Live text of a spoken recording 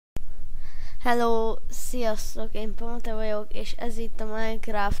Hello, sziasztok, én Pamata vagyok, és ez itt a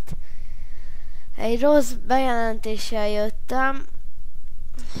Minecraft. Egy rossz bejelentéssel jöttem.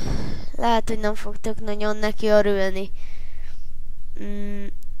 Lehet, hogy nem fogtok nagyon neki örülni.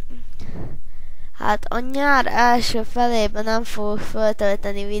 Hát a nyár első felében nem fogok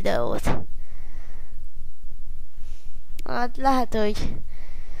feltölteni videót. Hát lehet, hogy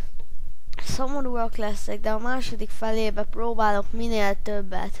szomorúak leszek, de a második felébe próbálok minél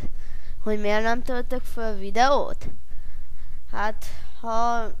többet. Hogy miért nem töltök föl videót? Hát,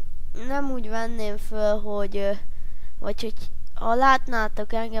 ha nem úgy venném föl, hogy vagy ha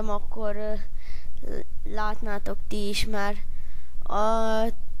látnátok engem, akkor látnátok ti is, mert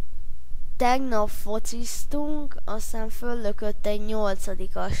tegnap fociztunk, aztán föllökött egy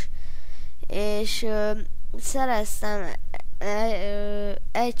 8-as, és szereztem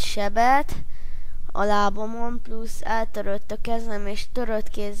egy sebet a lábamon, plusz eltörött a kezem, és törött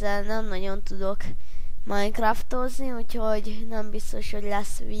kézzel nem nagyon tudok Minecraftozni, úgyhogy nem biztos, hogy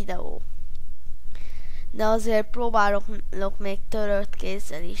lesz videó. De azért próbálok még törött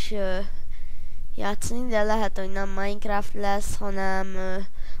kézzel is játszani, de lehet, hogy nem Minecraft lesz, hanem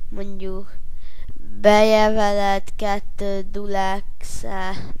mondjuk bejevelet 2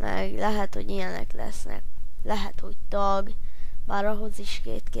 dulexe, meg lehet, hogy ilyenek lesznek. Lehet, hogy tag, bár ahhoz is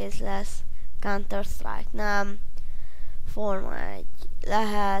 2 kéz lesz. Counter-Strike nem, Forma 1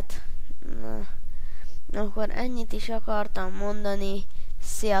 lehet. Akkor ennyit is akartam mondani.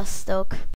 Sziasztok!